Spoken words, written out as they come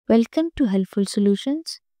Welcome to Helpful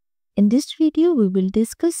Solutions. In this video, we will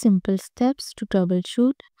discuss simple steps to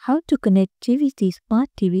troubleshoot how to connect JVC Smart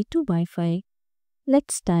TV to Wi-Fi.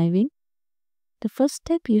 Let's dive in. The first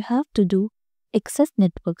step you have to do, access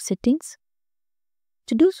network settings.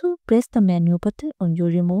 To do so, press the menu button on your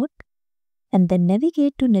remote and then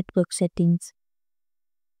navigate to network settings.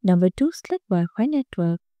 Number 2, select Wi-Fi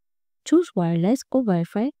network. Choose wireless or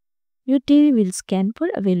Wi-Fi. Your TV will scan for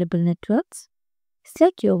available networks.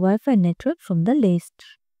 Select your Wi-Fi network from the list.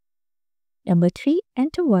 Number 3,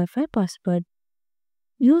 enter Wi-Fi password.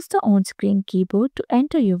 Use the on-screen keyboard to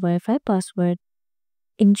enter your Wi-Fi password.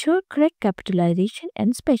 Ensure correct capitalization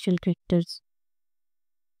and special characters.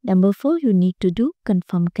 Number 4, you need to do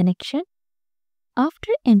confirm connection.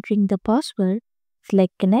 After entering the password,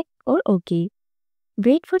 select connect or OK.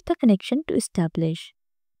 Wait for the connection to establish.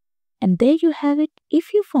 And there you have it.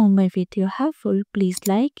 If you found my video helpful, please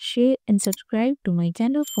like, share and subscribe to my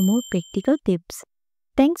channel for more practical tips.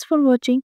 Thanks for watching.